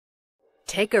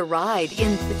Take a ride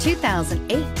in the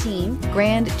 2018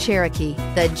 Grand Cherokee.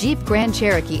 The Jeep Grand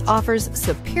Cherokee offers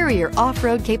superior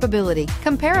off-road capability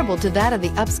comparable to that of the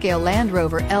upscale Land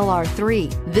Rover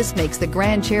LR3. This makes the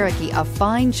Grand Cherokee a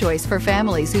fine choice for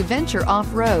families who venture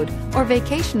off-road or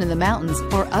vacation in the mountains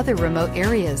or other remote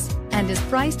areas, and is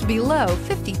priced below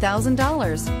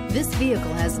 $50,000. This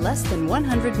vehicle has less than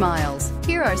 100 miles.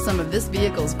 Here are some of this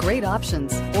vehicle's great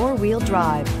options: four-wheel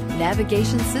drive,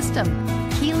 navigation system,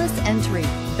 keyless entry,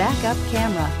 backup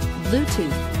camera,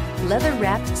 Bluetooth,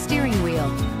 leather-wrapped steering wheel,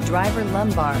 driver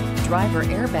lumbar, driver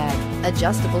airbag,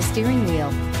 adjustable steering wheel,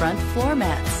 front floor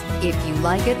mats. If you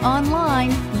like it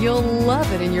online, you'll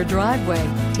love it in your driveway.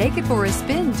 Take it for a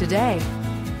spin today.